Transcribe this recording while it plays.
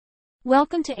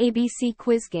Welcome to ABC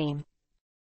Quiz Game.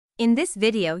 In this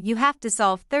video you have to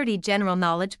solve 30 general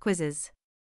knowledge quizzes.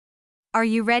 Are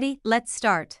you ready? Let's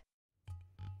start.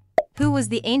 Who was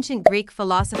the ancient Greek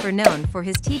philosopher known for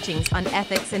his teachings on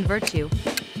ethics and virtue?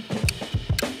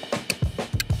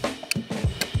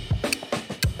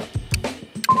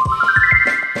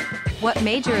 What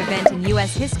major event in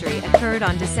U.S. history occurred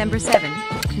on December 7,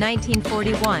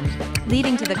 1941,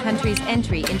 leading to the country's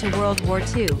entry into World War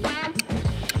II?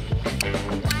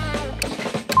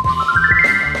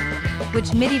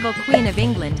 Which medieval queen of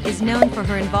England is known for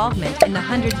her involvement in the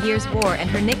 100 Years' War and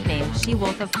her nickname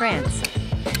She-Wolf of France?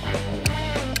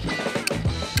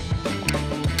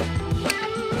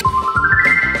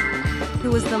 Who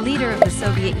was the leader of the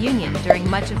Soviet Union during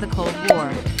much of the Cold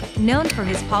War, known for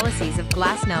his policies of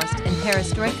glasnost and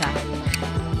perestroika?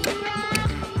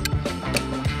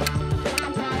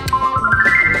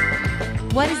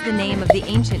 What is the name of the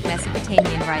ancient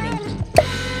Mesopotamian writing?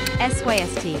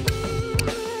 Syst.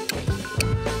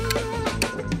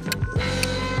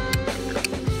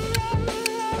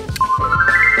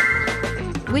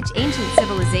 Which ancient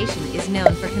civilization is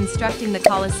known for constructing the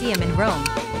Colosseum in Rome?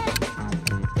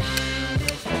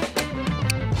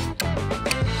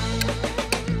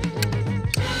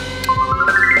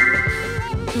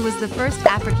 Who was the first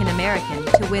African American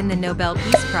to win the Nobel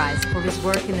Peace Prize for his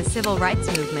work in the civil rights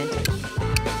movement?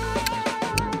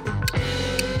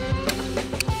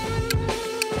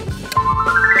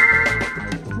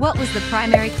 What was the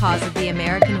primary cause of the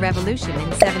American Revolution in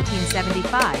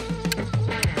 1775?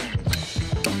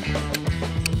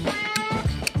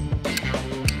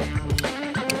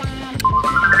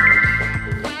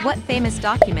 What famous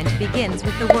document begins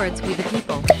with the words "We the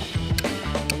People"?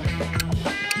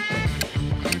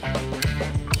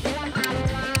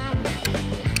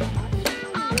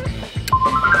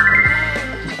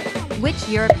 Which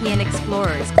European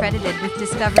explorer is credited with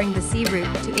discovering the sea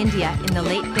route to India in the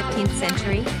late 15th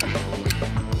century?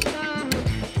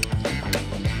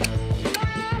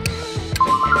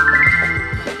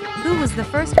 Who was the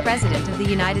first president of the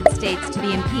United States to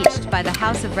be impeached by the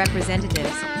House of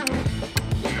Representatives?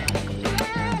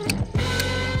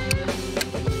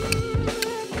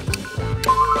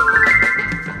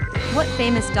 What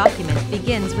famous document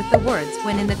begins with the words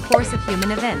 "when in the course of human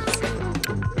events"?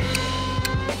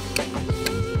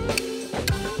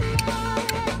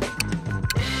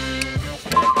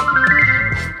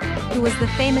 Who was the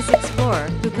famous explorer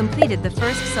who completed the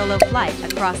first solo flight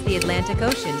across the Atlantic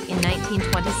Ocean in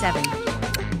 1927?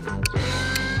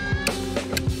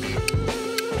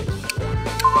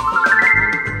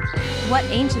 What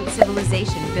ancient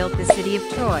civilization built the city of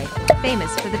Troy,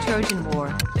 famous for the Trojan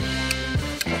War?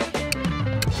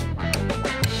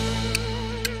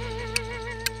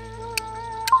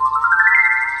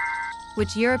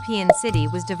 Which European city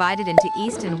was divided into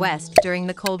East and West during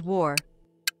the Cold War?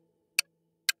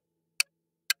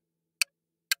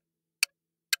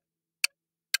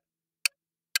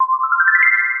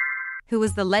 Who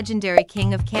was the legendary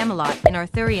king of Camelot in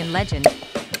Arthurian legend?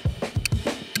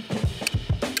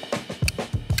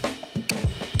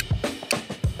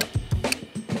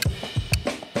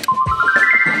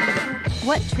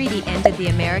 What treaty ended the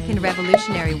American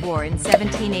Revolutionary War in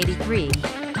 1783?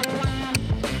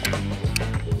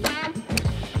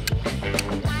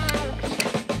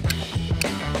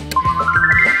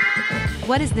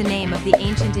 What is the name of the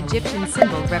ancient Egyptian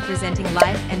symbol representing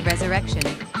life and resurrection?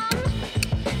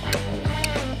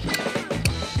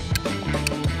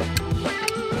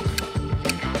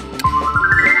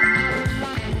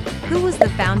 Who was the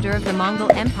founder of the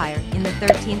Mongol Empire in the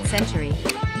 13th century?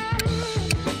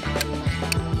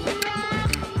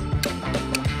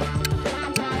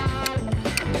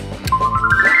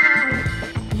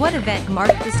 What event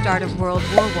marked the start of World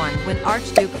War I when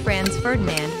Archduke Franz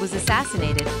Ferdinand was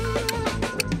assassinated?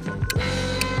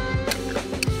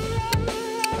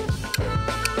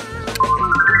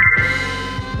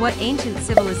 What ancient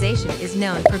civilization is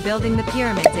known for building the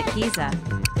pyramids at Giza?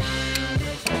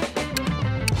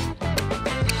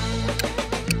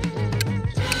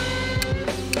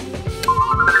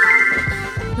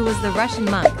 Who was the Russian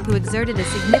monk who exerted a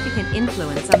significant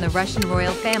influence on the Russian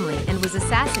royal family and was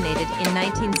assassinated in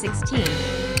 1916?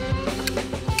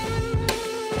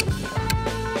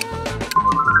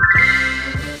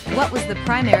 What was the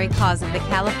primary cause of the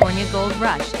California gold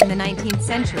rush in the 19th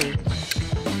century?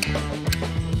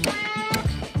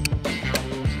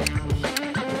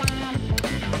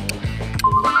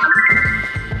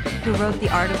 Who wrote The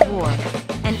Art of War,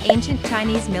 an ancient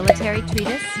Chinese military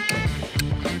treatise?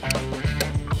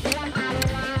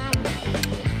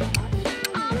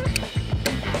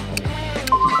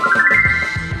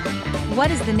 What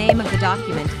is the name of the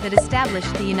document that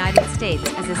established the United States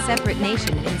as a separate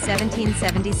nation in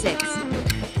 1776?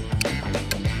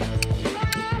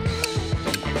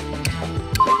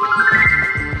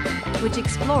 Which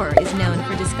explorer is known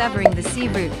for discovering the sea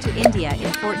route to India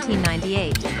in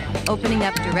 1498, opening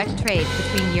up direct trade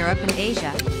between Europe and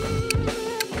Asia?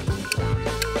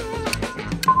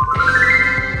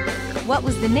 What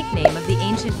was the nickname of the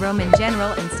ancient Roman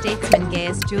general and statesman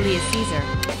Gaius Julius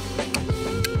Caesar?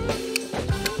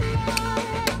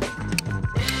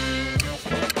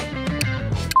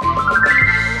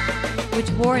 Which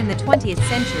war in the 20th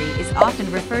century is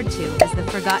often referred to as the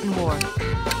Forgotten War?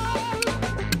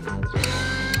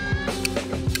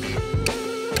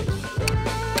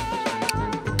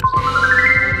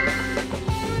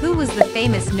 Who was the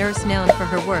famous nurse known for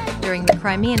her work during the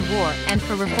Crimean War and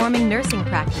for reforming nursing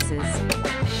practices?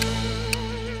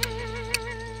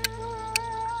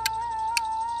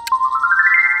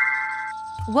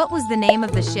 What was the name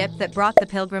of the ship that brought the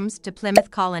Pilgrims to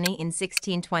Plymouth Colony in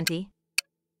 1620?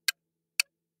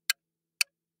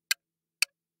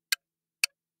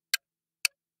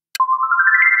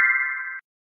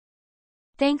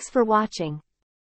 Thanks for watching.